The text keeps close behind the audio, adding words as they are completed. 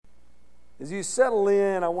As you settle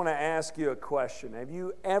in, I want to ask you a question. Have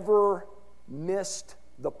you ever missed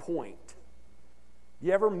the point?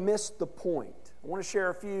 You ever missed the point? I want to share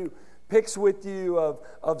a few pics with you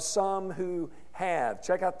of some who have.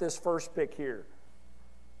 Check out this first pic here.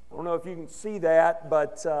 I don't know if you can see that,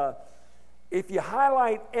 but if you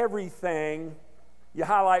highlight everything, you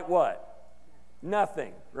highlight what?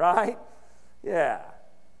 Nothing, right? Yeah.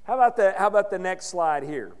 How about the next slide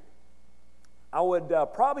here? I would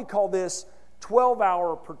probably call this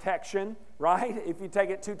 12-hour protection, right? If you take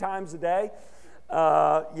it 2 times a day.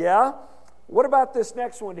 Yeah. What about this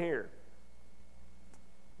next one here?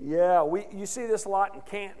 Yeah, you see this a lot in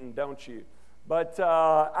Canton, don't you? But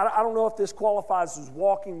I don't know if this qualifies as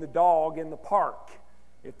walking the dog in the park,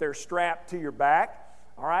 if they're strapped to your back.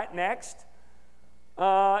 All right, next.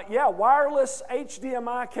 Yeah, wireless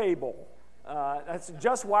HDMI cable. That's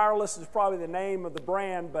Just Wireless is probably the name of the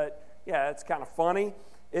brand, but yeah, it's kind of funny,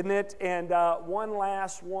 isn't it? And one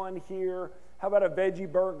last one here. How about a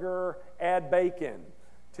veggie burger? Add bacon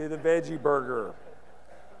to the veggie burger.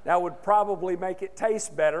 That would probably make it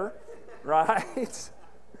taste better, right?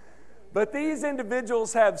 But these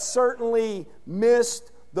individuals have certainly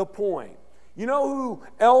missed the point. You know who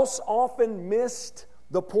else often missed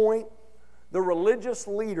the point? The religious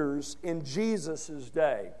leaders in Jesus'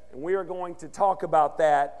 day. And we are going to talk about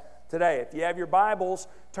that today. If you have your Bibles,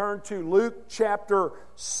 turn to Luke chapter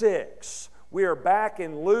 6. We are back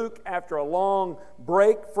in Luke after a long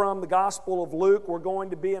break from the Gospel of Luke. We're going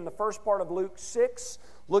to be in the first part of Luke 6,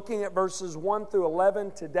 looking at verses 1 through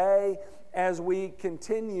 11 today as we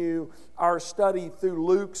continue our study through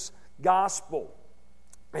Luke's Gospel.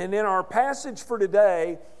 And in our passage for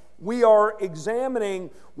today, we are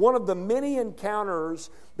examining one of the many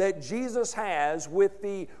encounters that Jesus has with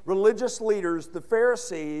the religious leaders, the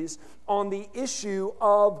Pharisees, on the issue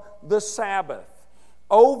of the Sabbath.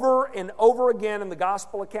 Over and over again in the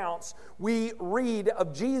gospel accounts, we read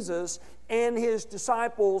of Jesus and his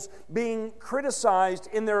disciples being criticized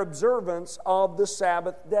in their observance of the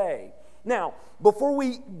Sabbath day. Now, before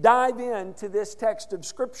we dive into this text of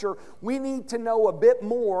Scripture, we need to know a bit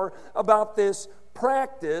more about this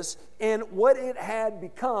practice and what it had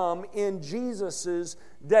become in Jesus'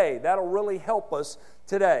 day. That'll really help us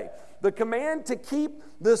today. The command to keep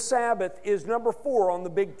the Sabbath is number 4 on the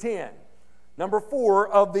Big Ten. Number 4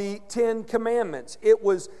 of the 10 commandments. It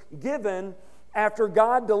was given after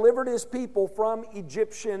God delivered his people from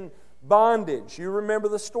Egyptian bondage. You remember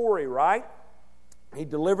the story, right? He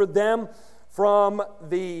delivered them from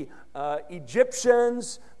the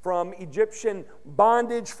Egyptians, from Egyptian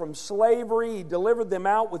bondage, from slavery. He delivered them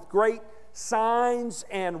out with great signs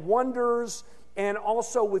and wonders, and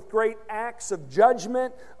also with great acts of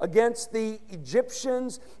judgment against the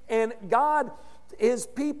Egyptians. And God, his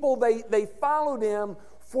people, they followed him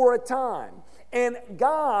for a time. And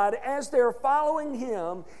God, as they're following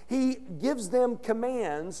him, he gives them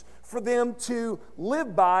commands for them to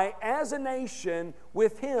live by as a nation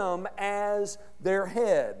with him as their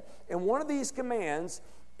head. And one of these commands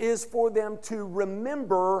is for them to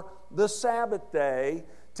remember the Sabbath day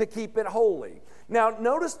to keep it holy. Now,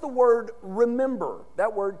 notice the word remember.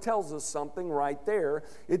 That word tells us something right there.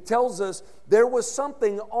 It tells us there was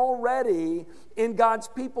something already in God's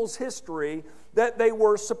people's history that they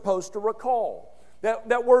were supposed to recall.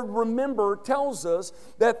 That word remember tells us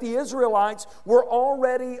that the Israelites were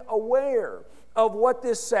already aware of what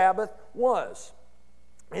this Sabbath was.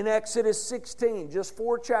 In Exodus 16, just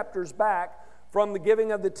 4 chapters back from the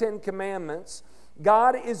giving of the 10 Commandments,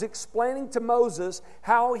 God is explaining to Moses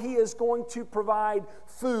how he is going to provide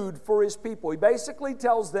food for his people. He basically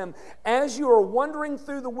tells them, as you are wandering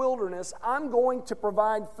through the wilderness, I'm going to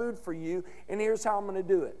provide food for you, and here's how I'm going to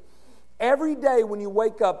do it. Every day when you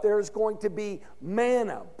wake up, there is going to be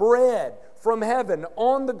manna, bread from heaven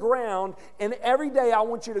on the ground, and every day I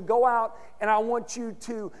want you to go out and I want you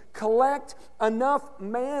to collect enough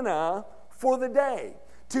manna for the day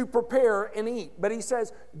to prepare and eat. But he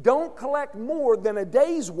says, don't collect more than a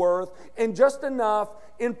day's worth and just enough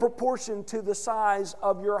in proportion to the size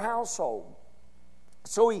of your household.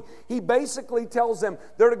 So he basically tells them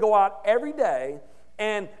they're to go out every day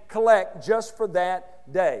and collect just for that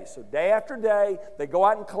day. So day after day, they go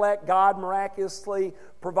out and collect. God miraculously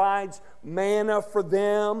provides manna for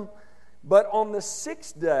them. But on the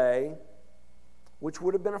 6th day, which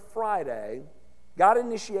would have been a Friday, God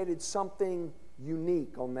initiated something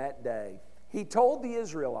unique on that day. He told the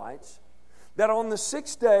Israelites that on the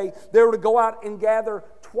 6th day, they were to go out and gather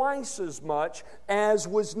twice as much as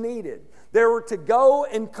was needed. They were to go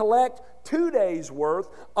and collect 2 days' worth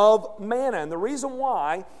of manna. And the reason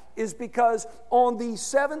why is because on the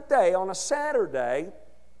 7th day, on a Saturday,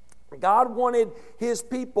 God wanted His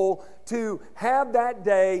people to have that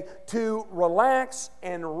day to relax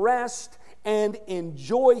and rest and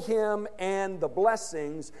enjoy Him and the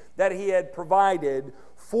blessings that He had provided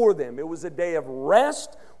for them. It was a day of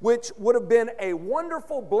rest, which would have been a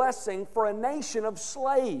wonderful blessing for a nation of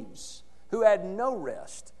slaves who had no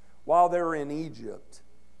rest while they were in Egypt.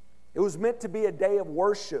 It was meant to be a day of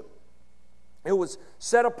worship. It was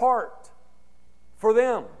set apart for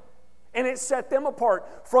them. And it set them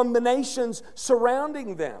apart from the nations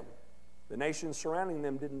surrounding them. The nations surrounding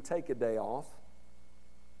them didn't take a day off.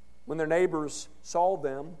 When their neighbors saw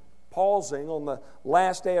them pausing on the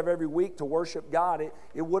last day of every week to worship God,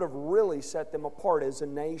 it would have really set them apart as a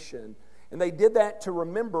nation. And they did that to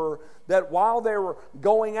remember that while they were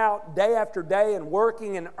going out day after day and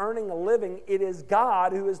working and earning a living, it is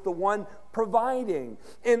God who is the one providing.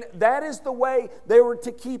 And that is the way they were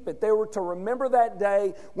to keep it. They were to remember that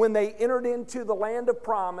day when they entered into the land of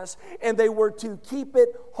promise, and they were to keep it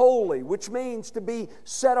holy, which means to be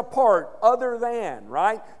set apart, other than,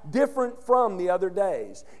 right? Different from the other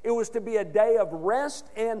days. It was to be a day of rest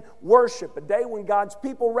and worship, a day when God's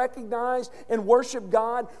people recognized and worshiped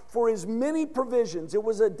God for His many provisions. It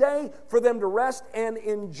was a day for them to rest and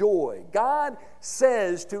enjoy. God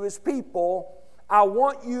says to His people, I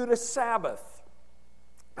want you to Sabbath.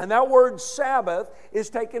 And that word Sabbath is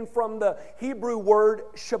taken from the Hebrew word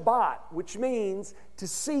Shabbat, which means to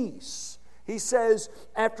cease. He says,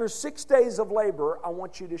 after 6 days of labor, I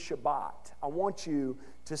want you to Shabbat. I want you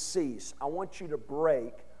to cease. I want you to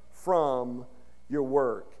break from your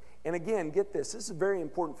work. And again, get this. This is very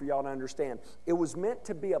important for y'all to understand. It was meant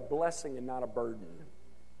to be a blessing and not a burden.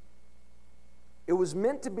 It was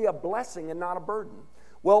meant to be a blessing and not a burden.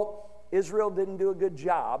 Well, Israel didn't do a good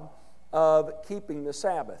job of keeping the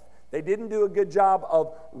Sabbath. They didn't do a good job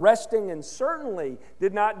of resting, and certainly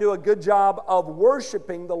did not do a good job of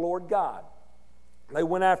worshiping the Lord God. They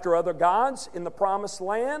went after other gods in the promised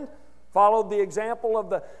land, followed the example of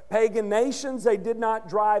the pagan nations they did not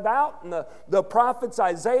drive out. And the prophets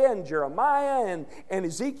Isaiah and Jeremiah and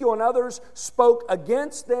Ezekiel and others spoke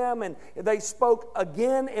against them. And they spoke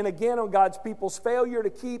again and again on God's people's failure to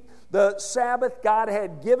keep the Sabbath God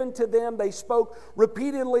had given to them. They spoke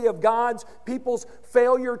repeatedly of God's people's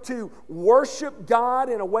failure to worship God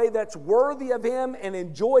in a way that's worthy of Him and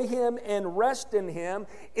enjoy Him and rest in Him.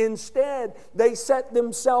 Instead, they set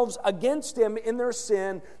themselves against Him in their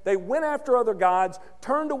sin. They went after other gods,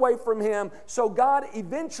 turned away from Him, so God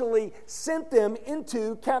eventually sent them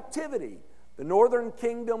into captivity. The northern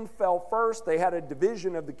kingdom fell first. They had a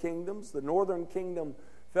division of the kingdoms. The northern kingdom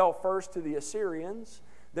fell first to the Assyrians.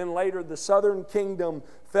 Then later the southern kingdom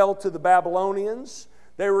fell to the Babylonians.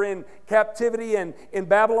 They were in captivity in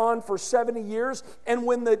Babylon for 70 years. And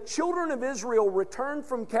when the children of Israel returned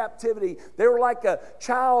from captivity, they were like a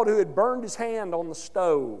child who had burned his hand on the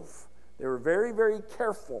stove. They were very, very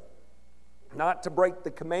careful not to break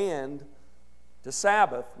the command to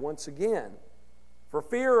Sabbath once again, for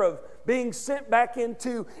fear of being sent back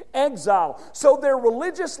into exile. So their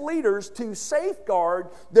religious leaders, to safeguard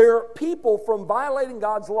their people from violating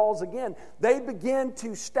God's laws again, they began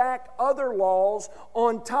to stack other laws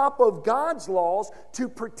on top of God's laws to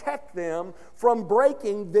protect them from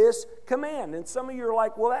breaking this command. And some of you are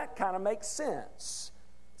like, well, that kind of makes sense.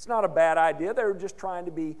 It's not a bad idea. They were just trying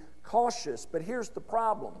to be cautious. But here's the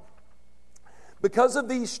problem. Because of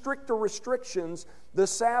these stricter restrictions, the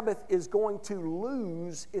Sabbath is going to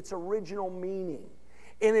lose its original meaning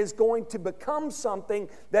and is going to become something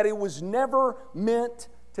that it was never meant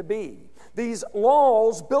to be. These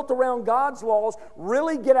laws, built around God's laws,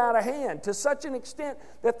 really get out of hand to such an extent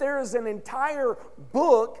that there is an entire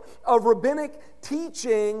book of rabbinic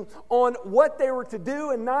teaching on what they were to do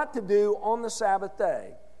and not to do on the Sabbath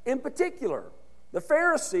day. In particular, the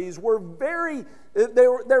Pharisees were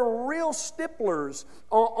they're real sticklers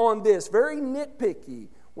on this, very nitpicky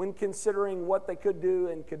when considering what they could do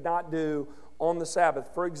and could not do on the Sabbath.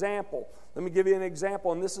 For example, let me give you an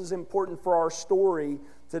example, and this is important for our story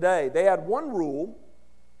today. They had one rule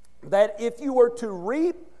that if you were to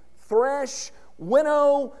reap, thresh,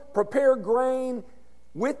 winnow, prepare grain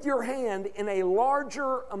with your hand in a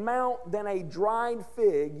larger amount than a dried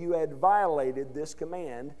fig, you had violated this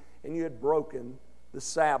command and you had broken the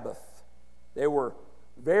Sabbath. They were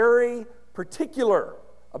very particular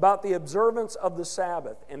about the observance of the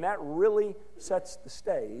Sabbath, and that really sets the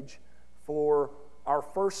stage for our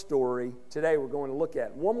first story today we're going to look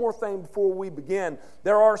at. One more thing before we begin.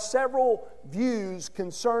 There are several views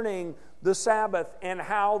concerning the Sabbath and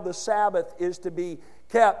how the Sabbath is to be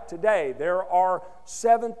kept today. There are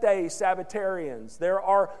Seventh-day Sabbatarians. There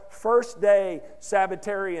are First-day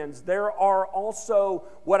Sabbatarians. There are also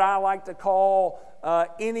what I like to call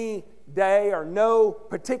any day or no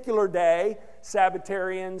particular day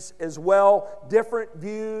Sabbatarians as well. Different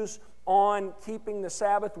views on keeping the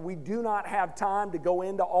Sabbath. We do not have time to go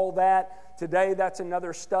into all that today. That's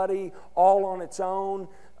another study all on its own.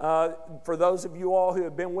 For those of you all who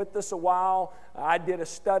have been with us a while, I did a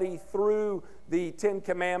study through the Ten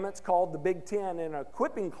Commandments called the Big Ten in an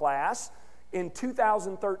equipping class in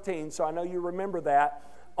 2013, so I know you remember that,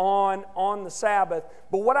 on the Sabbath.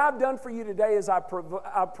 But what I've done for you today is I've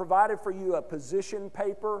provided for you a position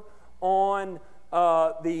paper on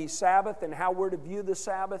the Sabbath and how we're to view the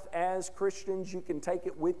Sabbath as Christians. You can take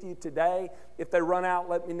it with you today. If they run out,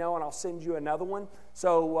 let me know and I'll send you another one.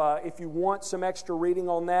 So if you want some extra reading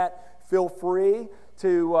on that, feel free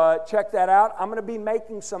to check that out. I'm going to be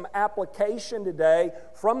making some application today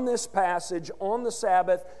from this passage on the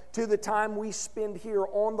Sabbath to the time we spend here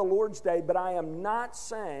on the Lord's Day, but I am not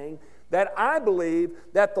saying that I believe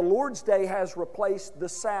that the Lord's Day has replaced the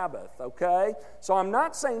Sabbath, okay? So I'm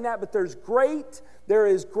not saying that, but there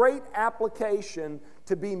is great application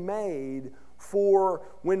to be made for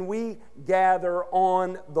when we gather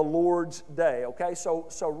on the Lord's Day, okay? So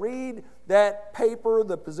read that paper,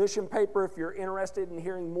 the position paper, if you're interested in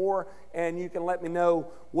hearing more, and you can let me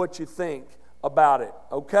know what you think about it,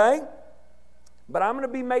 okay? But I'm going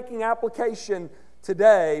to be making application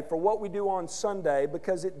today for what we do on Sunday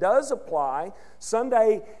because it does apply.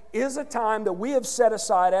 Sunday is a time that we have set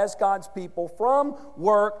aside as God's people from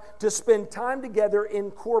work to spend time together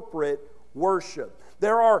in corporate worship.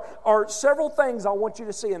 There are several things I want you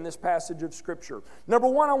to see in this passage of Scripture. Number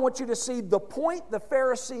one, I want you to see the point the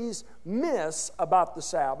Pharisees miss about the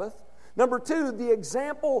Sabbath. Number two, the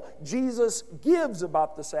example Jesus gives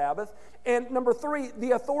about the Sabbath. And number three,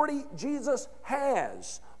 the authority Jesus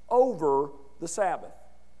has over the Sabbath.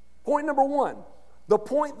 Point number one, the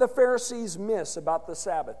point the Pharisees miss about the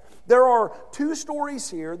Sabbath. There are two stories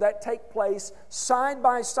here that take place side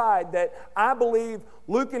by side that I believe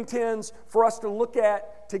Luke intends for us to look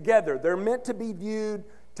at together. They're meant to be viewed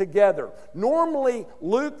together. Normally,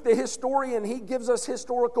 Luke, the historian, he gives us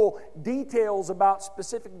historical details about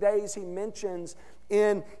specific days he mentions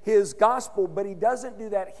in his gospel, but he doesn't do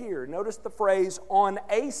that here. Notice the phrase, on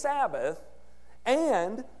a Sabbath,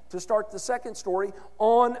 and, to start the second story,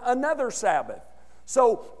 on another Sabbath.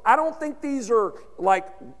 So I don't think these are like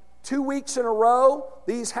 2 weeks in a row,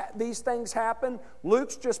 these things happen.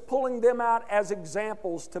 Luke's just pulling them out as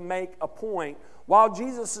examples to make a point. While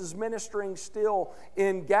Jesus is ministering still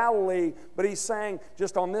in Galilee, but he's saying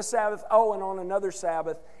just on this Sabbath, and on another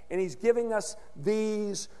Sabbath. And he's giving us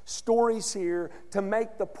these stories here to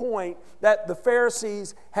make the point that the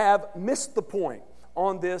Pharisees have missed the point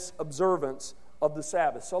on this observance of the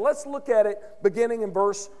Sabbath. So let's look at it beginning in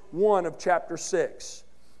verse 1 of chapter 6.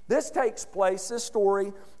 This takes place, this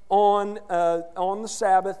story, on the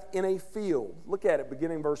Sabbath in a field. Look at it,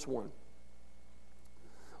 beginning verse 1.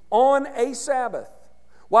 On a Sabbath,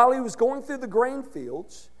 while he was going through the grain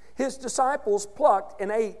fields, his disciples plucked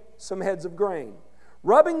and ate some heads of grain,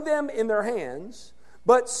 rubbing them in their hands.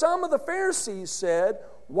 But some of the Pharisees said,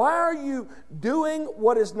 "Why are you doing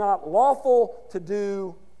what is not lawful to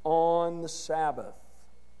do on the Sabbath?"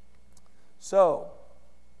 So,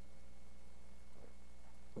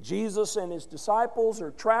 Jesus and his disciples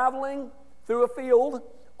are traveling through a field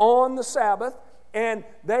on the Sabbath, and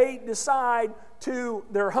they decide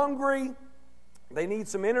they're hungry, they need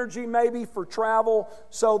some energy maybe for travel,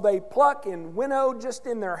 so they pluck and winnow just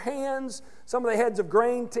in their hands some of the heads of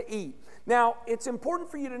grain to eat. Now, it's important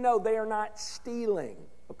for you to know they are not stealing,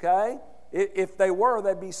 okay? If they were,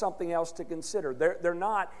 that'd be something else to consider. They're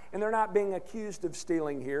not, and they're not being accused of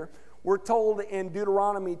stealing here. We're told in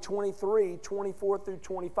Deuteronomy 23, 24 through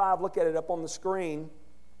 25, look at it up on the screen.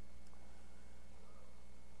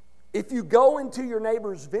 If you go into your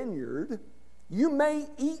neighbor's vineyard, you may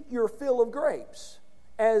eat your fill of grapes,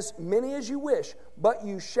 as many as you wish, but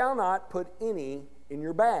you shall not put any in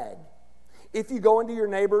your bag. If you go into your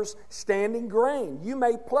neighbor's standing grain, you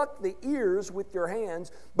may pluck the ears with your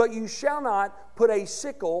hands, but you shall not put a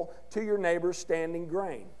sickle to your neighbor's standing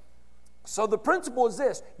grain. So the principle is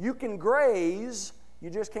this: you can graze, you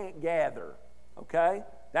just can't gather, okay?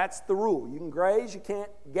 That's the rule. You can graze, you can't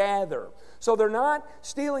gather. So they're not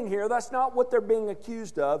stealing here. That's not what they're being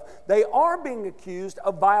accused of. They are being accused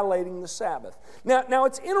of violating the Sabbath. Now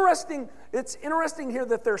it's interesting here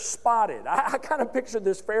that they're spotted. I kind of picture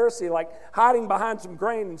this Pharisee like hiding behind some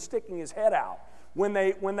grain and sticking his head out when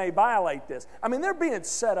they violate this. I mean, they're being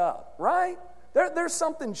set up, right? There's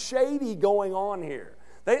something shady going on here.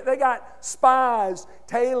 They got spies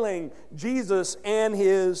tailing Jesus and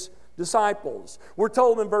his disciples. We're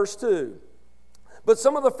told in verse 2, but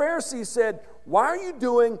some of the Pharisees said, why are you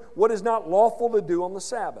doing what is not lawful to do on the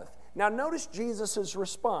Sabbath? Now notice Jesus'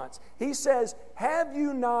 response. He says, have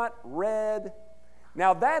you not read?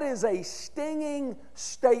 Now that is a stinging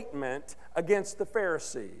statement against the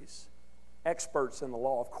Pharisees, experts in the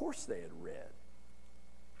law. Of course they had read.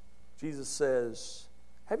 Jesus says,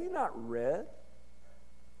 have you not read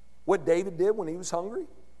what David did when he was hungry?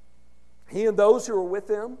 He and those who were with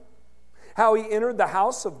him, how he entered the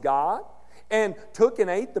house of God and took and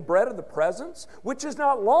ate the bread of the presence, which is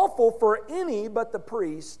not lawful for any but the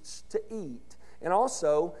priests to eat, and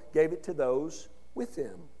also gave it to those with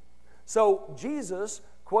him. So Jesus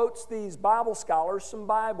quotes these Bible scholars some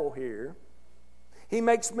Bible here. He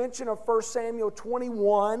makes mention of 1 Samuel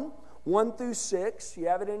 21, 1 through 6. You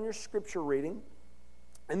have it in your scripture reading.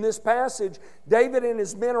 In this passage, David and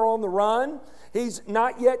his men are on the run. He's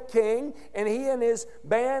not yet king, and he and his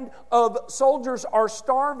band of soldiers are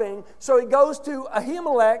starving. So he goes to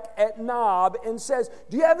Ahimelech at Nob and says,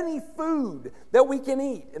 do you have any food that we can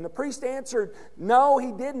eat? And the priest answered, no,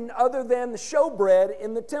 he didn't, other than the showbread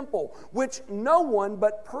in the temple, which no one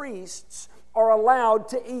but priests are allowed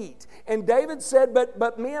to eat. And David said,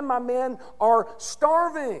 but me and my men are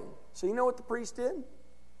starving. So you know what the priest did?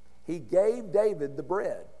 He gave David the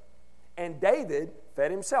bread. And David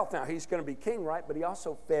fed himself. Now, he's going to be king, right? But he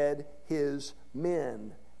also fed his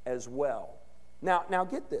men as well. Now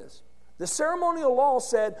get this. The ceremonial law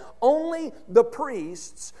said only the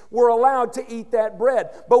priests were allowed to eat that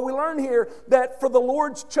bread. But we learn here that for the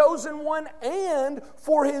Lord's chosen one and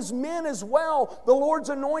for his men as well, the Lord's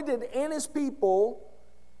anointed and his people,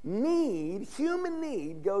 human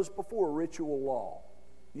need goes before ritual law.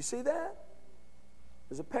 You see that?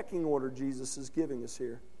 There's a pecking order Jesus is giving us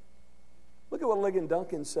here. Look at what Ligon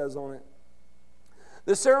Duncan says on it.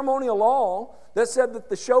 The ceremonial law that said that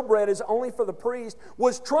the showbread is only for the priest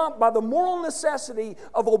was trumped by the moral necessity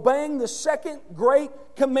of obeying the second great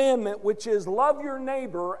commandment, which is love your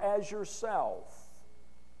neighbor as yourself.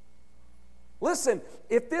 Listen,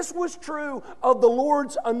 if this was true of the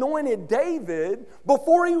Lord's anointed David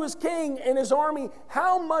before he was king and his army,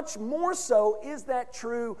 how much more so is that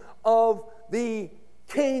true of the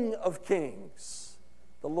King of Kings,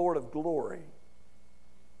 the Lord of glory?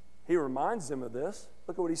 He reminds them of this.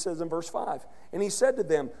 Look at what he says in verse 5. And he said to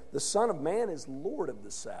them, the Son of Man is Lord of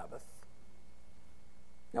the Sabbath.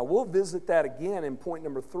 Now we'll visit that again in point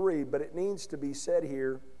number 3, but it needs to be said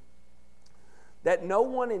here that no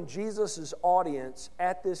one in Jesus' audience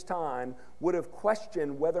at this time would have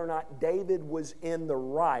questioned whether or not David was in the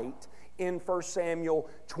right in 1 Samuel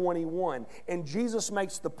 21. And Jesus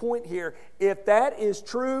makes the point here, if that is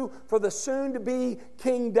true for the soon-to-be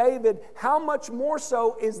King David, how much more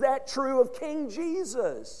so is that true of King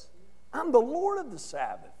Jesus? I'm the Lord of the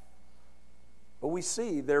Sabbath. But we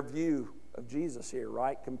see their view of Jesus here,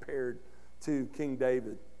 right, compared to King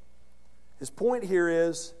David. His point here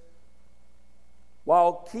is,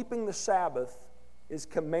 while keeping the Sabbath is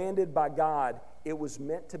commanded by God, it was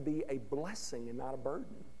meant to be a blessing and not a burden.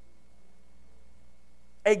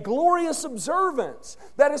 A glorious observance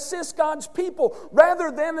that assists God's people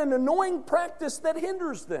rather than an annoying practice that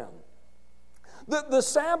hinders them. The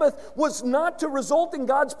Sabbath was not to result in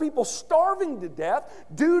God's people starving to death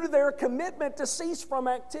due to their commitment to cease from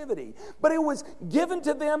activity, but it was given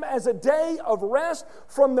to them as a day of rest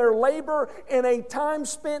from their labor and a time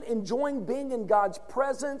spent enjoying being in God's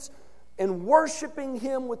presence and worshiping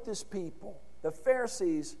Him with His people. The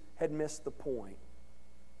Pharisees had missed the point.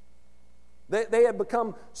 They had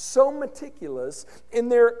become so meticulous in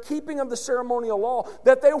their keeping of the ceremonial law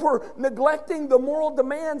that they were neglecting the moral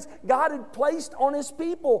demands God had placed on His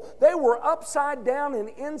people. They were upside down and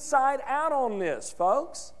inside out on this,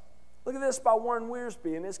 folks. Look at this by Warren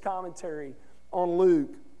Wiersbe in his commentary on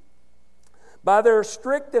Luke. By their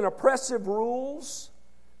strict and oppressive rules,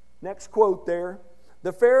 next quote there,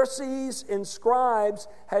 the Pharisees and scribes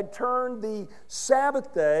had turned the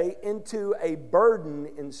Sabbath day into a burden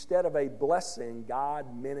instead of a blessing God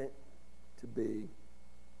meant it to be.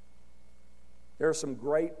 There are some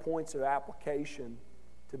great points of application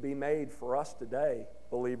to be made for us today,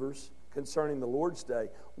 believers, concerning the Lord's Day.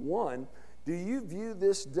 One, do you view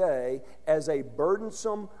this day as a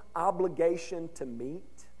burdensome obligation to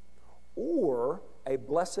meet or a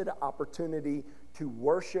blessed opportunity to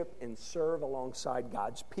worship and serve alongside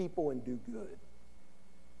God's people and do good?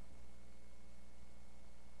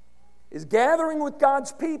 Is gathering with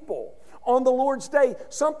God's people on the Lord's Day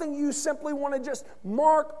something you simply want to just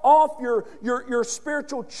mark off your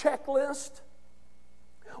spiritual checklist?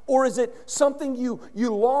 Or is it something you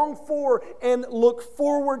long for and look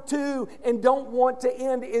forward to and don't want to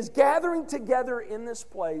end? Is gathering together in this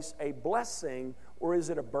place a blessing, or is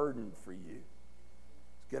it a burden for you?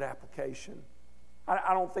 It's good application.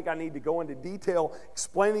 I don't think I need to go into detail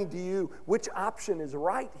explaining to you which option is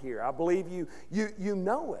right here. I believe you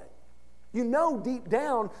know it. You know deep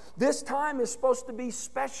down this time is supposed to be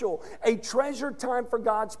special, a treasured time for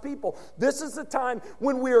God's people. This is the time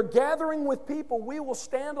when we are gathering with people we will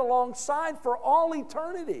stand alongside for all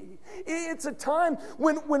eternity. It's a time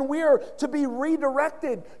when we are to be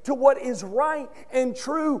redirected to what is right and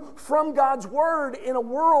true from God's Word in a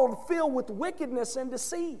world filled with wickedness and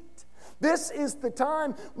deceit. This is the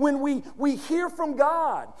time when we hear from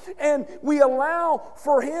God and we allow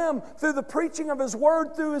for Him, through the preaching of His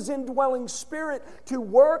Word, through His indwelling Spirit, to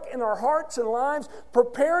work in our hearts and lives,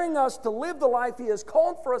 preparing us to live the life He has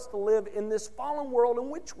called for us to live in this fallen world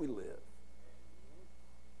in which we live.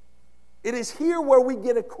 It is here where we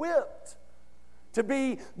get equipped to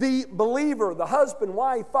be the believer, the husband,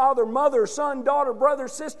 wife, father, mother, son, daughter, brother,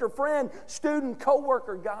 sister, friend, student,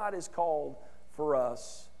 co-worker God has called for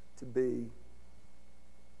us to be.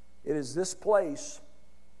 It is this place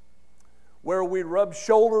where we rub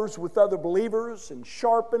shoulders with other believers and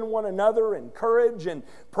sharpen one another, encourage and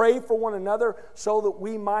pray for one another so that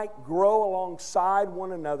we might grow alongside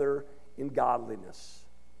one another in godliness.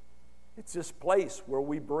 It's this place where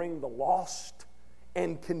we bring the lost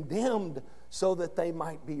and condemned so that they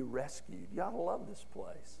might be rescued. You ought to love this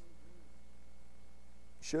place.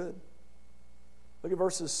 You should. Look at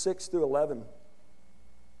verses 6 through 11.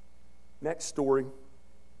 Next story.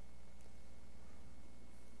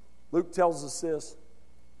 Luke tells us this.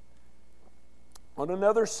 On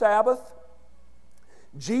another Sabbath,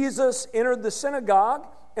 Jesus entered the synagogue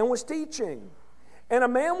and was teaching. And a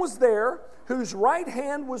man was there whose right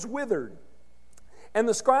hand was withered. And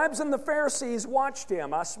the scribes and the Pharisees watched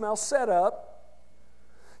him, I smell set up,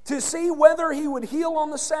 to see whether he would heal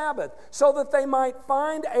on the Sabbath, so that they might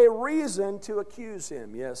find a reason to accuse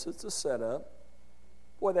him. Yes, it's a setup.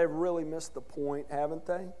 Boy, they've really missed the point, haven't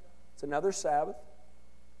they? It's another Sabbath.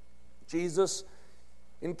 Jesus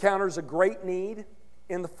encounters a great need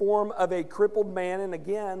in the form of a crippled man. And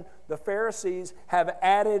again, the Pharisees have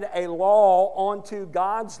added a law onto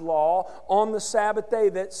God's law on the Sabbath day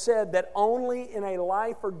that said that only in a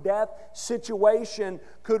life or death situation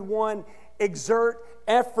could one exert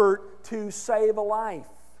effort to save a life.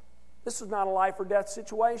 This is not a life or death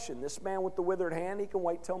situation. This man with the withered hand, he can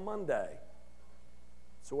wait till Monday.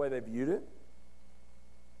 That's the way they viewed it.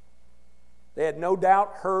 They had no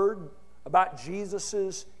doubt heard about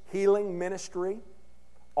Jesus' healing ministry.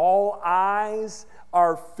 All eyes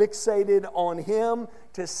are fixated on Him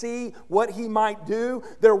to see what He might do.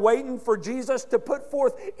 They're waiting for Jesus to put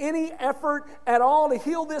forth any effort at all to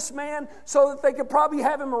heal this man so that they could probably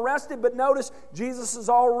have him arrested. But notice, Jesus is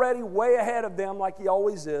already way ahead of them like He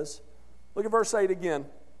always is. Look at verse 8 again.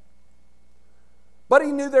 But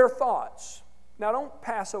He knew their thoughts. Now, don't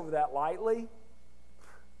pass over that lightly.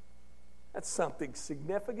 That's something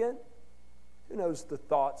significant. Who knows the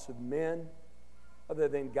thoughts of men other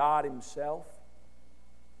than God Himself?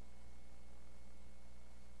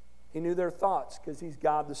 He knew their thoughts because He's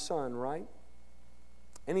God the Son, right?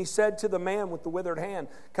 And He said to the man with the withered hand,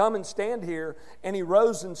 "Come and stand here." And he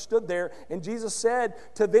rose and stood there. And Jesus said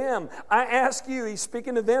to them, "I ask you," He's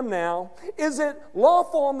speaking to them now, "is it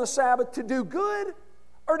lawful on the Sabbath to do good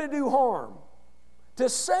or to do harm? To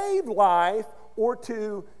save life or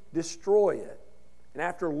to destroy it?" And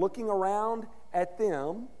after looking around at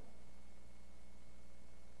them,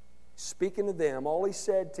 speaking to them, all He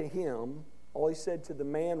said to the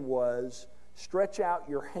man was, "Stretch out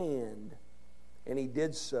your hand." And he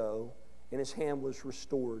did so, and his hand was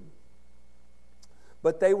restored.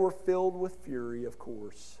 But they were filled with fury, of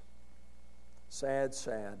course. Sad,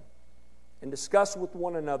 sad. And discussed with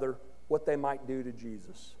one another what they might do to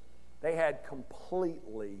Jesus. They had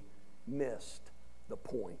completely missed the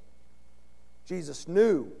point. Jesus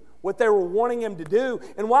knew what they were wanting Him to do.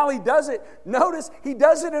 And while He does it, notice He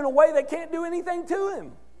does it in a way they can't do anything to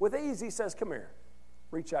Him. With ease, He says, "Come here,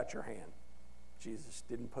 reach out your hand." Jesus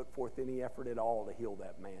didn't put forth any effort at all to heal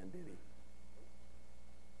that man, did He?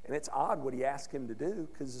 And it's odd what He asked him to do,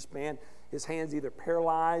 because this man, his hand's either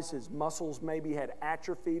paralyzed, his muscles maybe had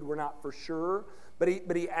atrophied, we're not for sure.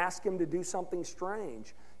 But he asked him to do something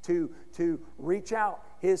strange, to reach out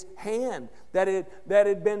his hand that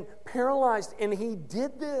had been paralyzed. And he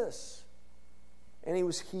did this. And he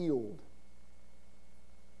was healed.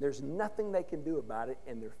 There's nothing they can do about it,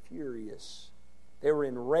 and they're furious. They were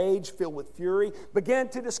enraged, filled with fury, began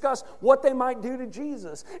to discuss what they might do to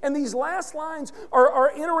Jesus. And these last lines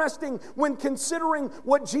are interesting when considering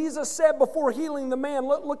what Jesus said before healing the man.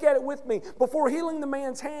 Look at it with me. Before healing the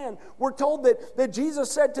man's hand, we're told that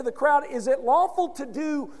Jesus said to the crowd, is it lawful to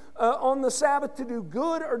do on the Sabbath to do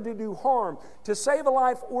good or to do harm, to save a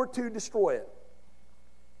life or to destroy it?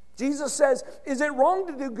 Jesus says, is it wrong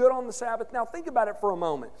to do good on the Sabbath? Now think about it for a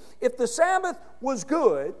moment. If the Sabbath was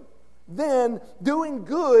good, then doing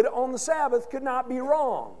good on the Sabbath could not be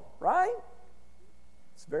wrong, right?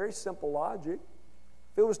 It's very simple logic.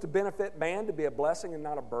 If it was to benefit man, to be a blessing and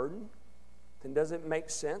not a burden, then does it make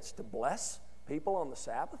sense to bless people on the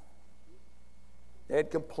Sabbath? They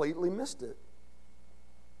had completely missed it.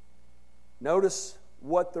 Notice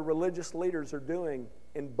what the religious leaders are doing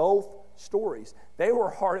in both stories. They were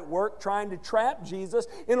hard at work trying to trap Jesus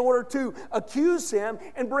in order to accuse him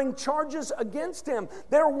and bring charges against him.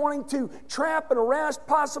 They're wanting to trap and arrest,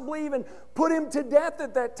 possibly even put him to death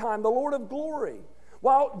at that time, the Lord of glory.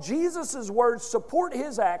 While Jesus' words support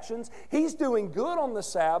his actions, he's doing good on the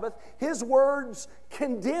Sabbath. His words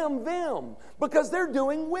condemn them because they're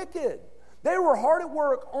doing wicked. They were hard at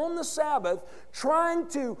work on the Sabbath trying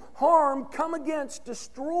to harm, come against,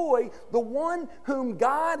 destroy the one whom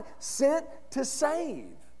God sent to save.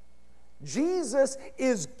 Jesus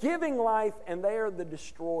is giving life, and they are the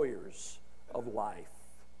destroyers of life.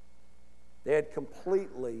 They had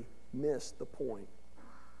completely missed the point.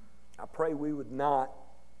 I pray we would not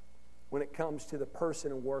when it comes to the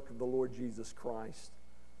person and work of the Lord Jesus Christ.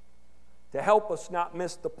 To help us not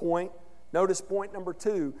miss the point, notice point number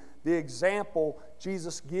 2, the example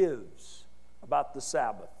Jesus gives about the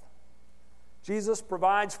Sabbath. Jesus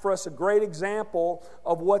provides for us a great example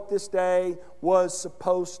of what this day was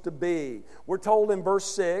supposed to be. We're told in verse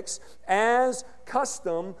 6, as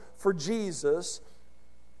custom for Jesus,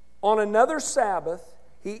 on another Sabbath,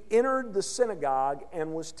 he entered the synagogue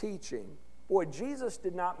and was teaching. Boy, Jesus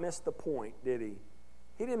did not miss the point, did he?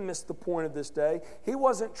 He didn't miss the point of this day. He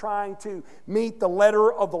wasn't trying to meet the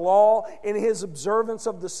letter of the law in his observance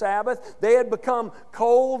of the Sabbath. They had become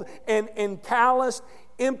cold and calloused,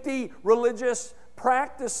 empty religious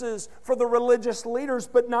practices for the religious leaders,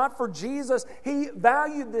 but not for Jesus. He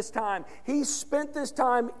valued this time. He spent this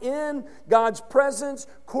time in God's presence,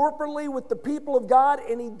 corporately with the people of God,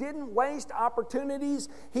 and he didn't waste opportunities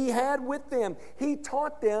he had with them. He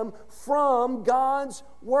taught them from God's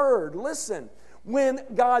Word. Listen, when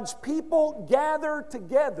God's people gather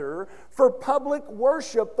together for public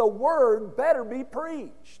worship, the Word better be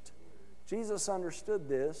preached. Jesus understood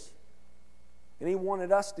this, and he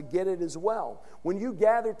wanted us to get it as well. When you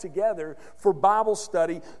gather together for Bible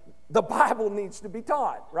study, the Bible needs to be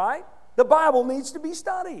taught, right? The Bible needs to be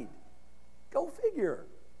studied. Go figure.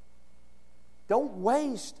 Don't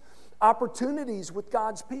waste opportunities with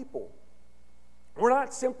God's people. We're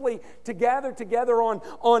not simply to gather together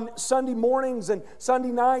on Sunday mornings and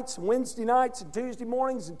Sunday nights, and Wednesday nights and Tuesday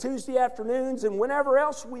mornings and Tuesday afternoons and whenever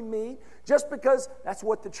else we meet, just because that's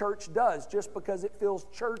what the church does, just because it feels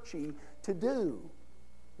churchy to do.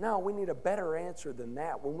 No, we need a better answer than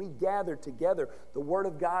that. When we gather together, the Word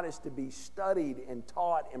of God is to be studied and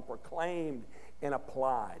taught and proclaimed and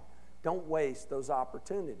applied. Don't waste those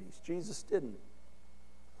opportunities. Jesus didn't.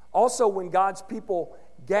 Also, when God's people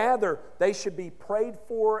gather, they should be prayed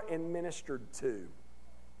for and ministered to.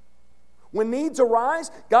 When needs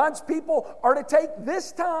arise, God's people are to take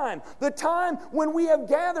this time, the time when we have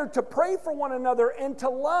gathered, to pray for one another and to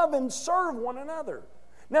love and serve one another.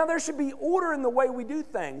 Now, there should be order in the way we do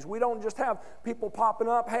things. We don't just have people popping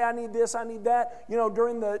up, hey, I need this, I need that,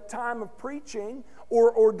 during the time of preaching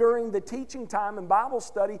or during the teaching time and Bible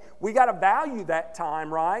study. We got to value that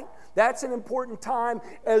time, right? That's an important time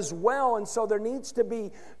as well, and so there needs to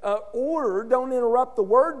be order. Don't interrupt the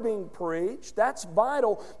Word being preached. That's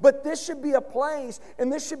vital, but this should be a place, and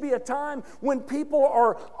this should be a time when people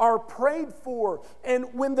are prayed for and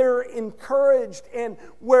when they're encouraged and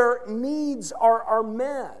where needs are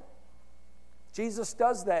met. Jesus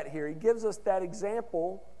does that here. He gives us that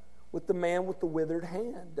example with the man with the withered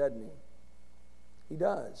hand, doesn't he? He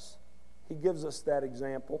does. He gives us that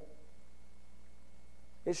example.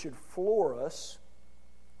 It should floor us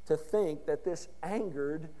to think that this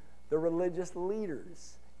angered the religious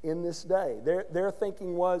leaders in this day. Their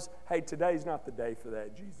thinking was, hey, today's not the day for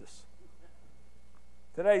that, Jesus.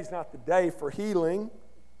 Today's not the day for healing.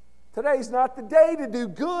 Today's not the day to do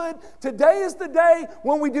good. Today is the day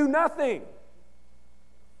when we do nothing.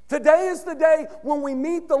 Today is the day when we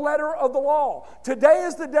meet the letter of the law. Today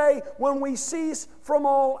is the day when we cease from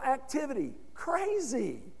all activity.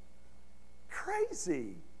 Crazy.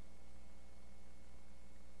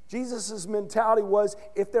 Jesus' mentality was,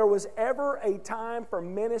 if there was ever a time for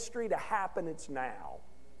ministry to happen, it's now.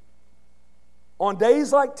 On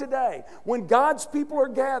days like today, when God's people are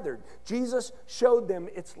gathered, Jesus showed them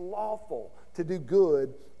it's lawful to do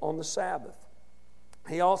good on the Sabbath.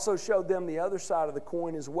 He also showed them the other side of the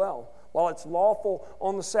coin as well. While it's lawful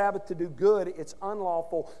on the Sabbath to do good, it's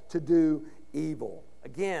unlawful to do evil.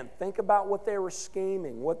 Again, think about what they were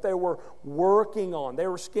scheming, what they were working on. They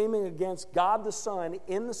were scheming against God the Son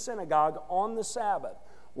in the synagogue on the Sabbath.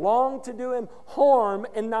 Longed to do Him harm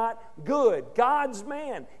and not good. God's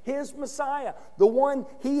man, His Messiah, the one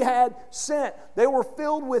He had sent. They were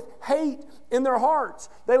filled with hate in their hearts.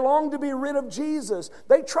 They longed to be rid of Jesus.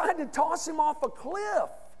 They tried to toss Him off a cliff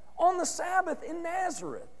on the Sabbath in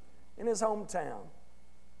Nazareth, in His hometown.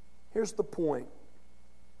 Here's the point.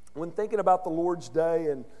 When thinking about the Lord's Day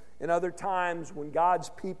and other times when God's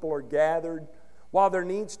people are gathered, while there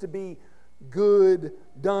needs to be good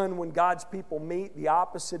done when God's people meet, the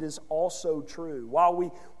opposite is also true.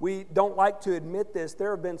 While we don't like to admit this,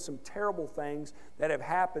 there have been some terrible things that have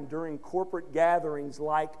happened during corporate gatherings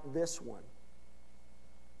like this one.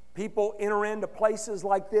 People enter into places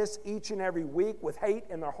like this each and every week with hate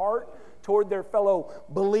in their heart toward their fellow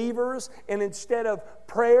believers, and instead of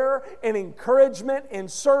prayer and encouragement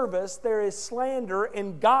and service, there is slander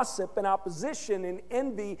and gossip and opposition and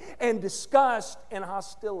envy and disgust and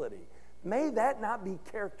hostility. May that not be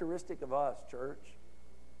characteristic of us, church.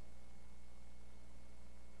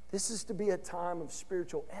 This is to be a time of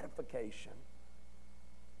spiritual edification,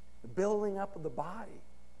 the building up of the body,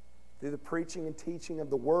 through the preaching and teaching of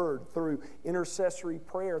the Word, through intercessory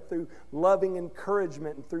prayer, through loving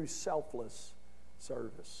encouragement, and through selfless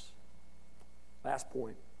service. Last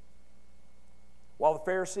point. While the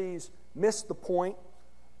Pharisees missed the point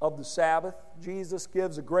of the Sabbath, Jesus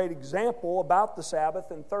gives a great example about the Sabbath,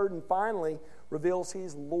 and third and finally, reveals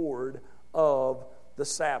He's Lord of the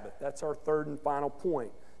Sabbath. That's our third and final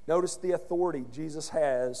point. Notice the authority Jesus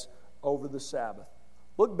has over the Sabbath.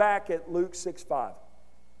 Look back at Luke 6:5.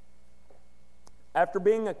 After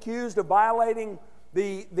being accused of violating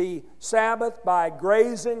the Sabbath by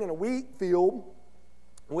grazing in a wheat field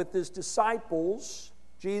with His disciples,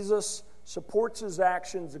 Jesus supports His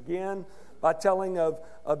actions again by telling of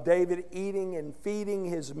David eating and feeding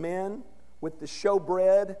his men with the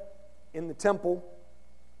showbread in the temple.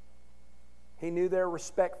 He knew their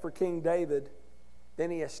respect for King David.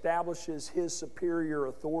 Then He establishes His superior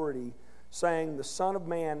authority, saying, the Son of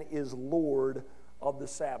Man is Lord of the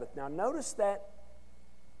Sabbath. Now notice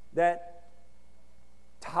that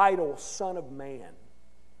title, Son of Man.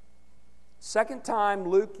 Second time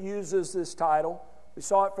Luke uses this title. We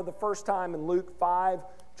saw it for the first time in Luke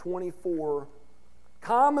 5:24.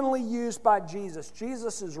 Commonly used by Jesus.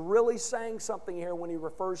 Jesus is really saying something here when He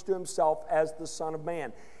refers to Himself as the Son of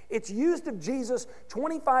Man. It's used of Jesus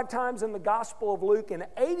 25 times in the Gospel of Luke and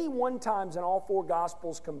 81 times in all four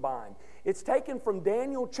Gospels combined. It's taken from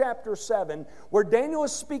Daniel chapter 7, where Daniel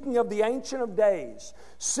is speaking of the Ancient of Days,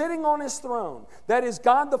 sitting on His throne. That is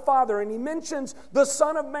God the Father. And he mentions the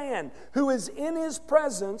Son of Man, who is in His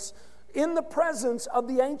presence, in the presence of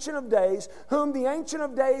the Ancient of Days, whom the Ancient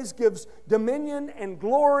of Days gives dominion and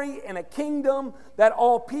glory and a kingdom that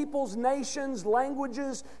all peoples, nations,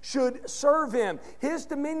 languages should serve Him. His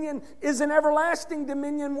dominion is an everlasting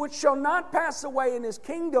dominion which shall not pass away, and His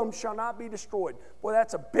kingdom shall not be destroyed. Boy,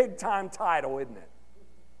 that's a big-time title, isn't it?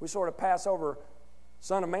 We sort of pass over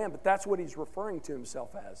Son of Man, but that's what He's referring to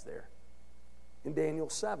Himself as there in Daniel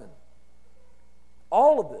 7.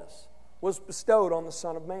 All of this was bestowed on the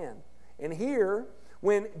Son of Man. And here,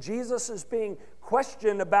 when Jesus is being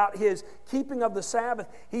questioned about His keeping of the Sabbath,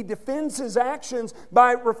 He defends His actions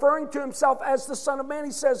by referring to Himself as the Son of Man.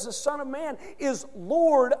 He says the Son of Man is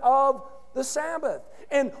Lord of the Sabbath.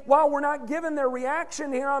 And while we're not given their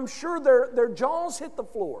reaction here, I'm sure their jaws hit the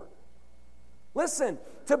floor. Listen,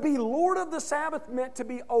 to be Lord of the Sabbath meant to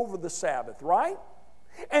be over the Sabbath, right?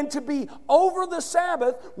 And to be over the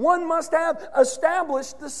Sabbath, one must have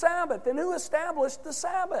established the Sabbath. And who established the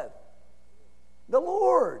Sabbath? The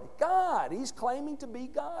Lord, God. He's claiming to be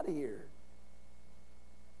God here.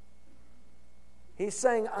 He's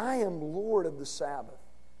saying, I am Lord of the Sabbath.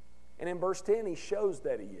 And in verse 10, He shows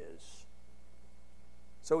that He is.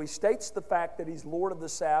 So He states the fact that He's Lord of the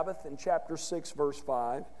Sabbath in chapter 6, verse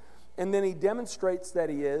 5. And then He demonstrates that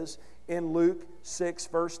He is in Luke 6,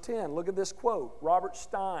 verse 10. Look at this quote. Robert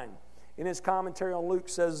Stein, in his commentary on Luke,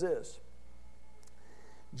 says this: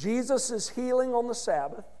 Jesus' healing on the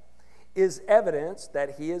Sabbath is evidence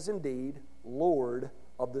that He is indeed Lord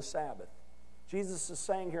of the Sabbath. Jesus is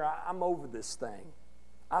saying here, I'm over this thing.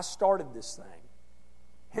 I started this thing.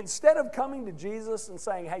 Instead of coming to Jesus and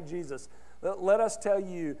saying, hey, Jesus, let us tell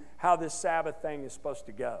you how this Sabbath thing is supposed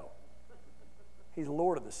to go. He's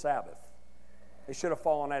Lord of the Sabbath. They should have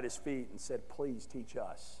fallen at his feet and said, please teach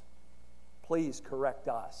us. Please correct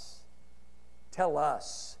us. Tell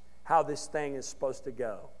us how this thing is supposed to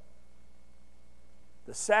go.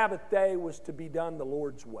 The Sabbath day was to be done the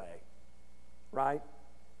Lord's way, right?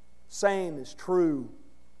 Same is true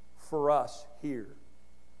for us here.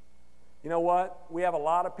 You know what? We have a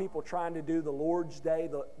lot of people trying to do the Lord's Day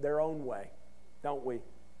their own way, don't we?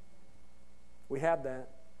 We have that.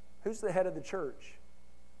 Who's the head of the church?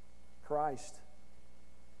 Christ.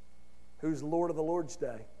 Who's Lord of the Lord's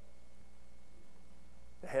Day?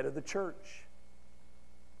 The head of the church.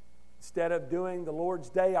 Instead of doing the Lord's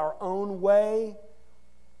Day our own way,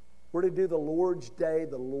 we're to do the Lord's Day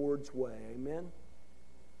the Lord's way. Amen?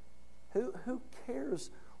 Who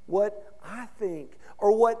cares what I think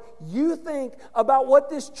or what you think about what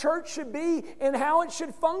this church should be and how it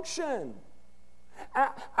should function?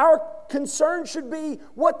 Our concern should be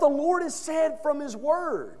what the Lord has said from His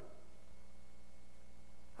Word.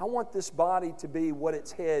 I want this body to be what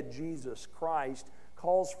its head, Jesus Christ,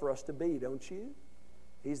 calls for us to be, don't you?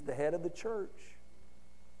 He's the head of the church.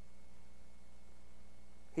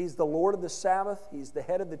 He's the Lord of the Sabbath. He's the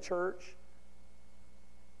head of the church.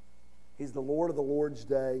 He's the Lord of the Lord's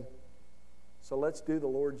Day. So let's do the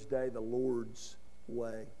Lord's Day the Lord's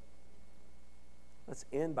way. Let's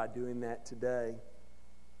end by doing that today.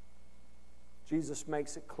 Jesus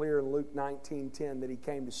makes it clear in Luke 19:10 that He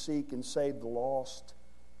came to seek and save the lost.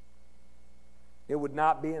 It would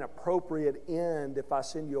not be an appropriate end if I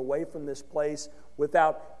send you away from this place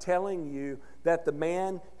without telling you that the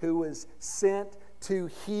man who was sent to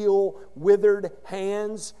heal withered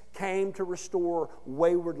hands came to restore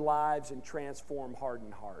wayward lives and transform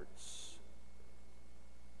hardened hearts.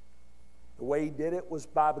 The way He did it was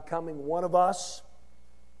by becoming one of us,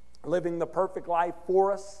 living the perfect life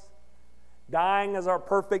for us, dying as our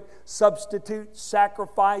perfect substitute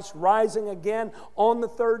sacrifice, rising again on the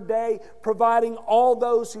third day, providing all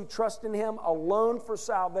those who trust in Him alone for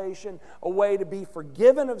salvation, a way to be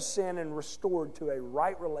forgiven of sin and restored to a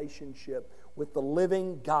right relationship with the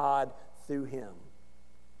living God through Him.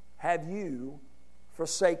 Have you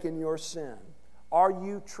forsaken your sin? Are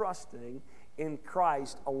you trusting in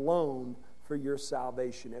Christ alone for your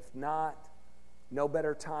salvation? If not, no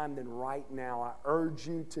better time than right now. I urge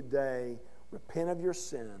you today, repent of your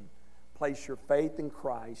sin, place your faith in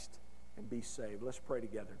Christ, and be saved. Let's pray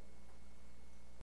together.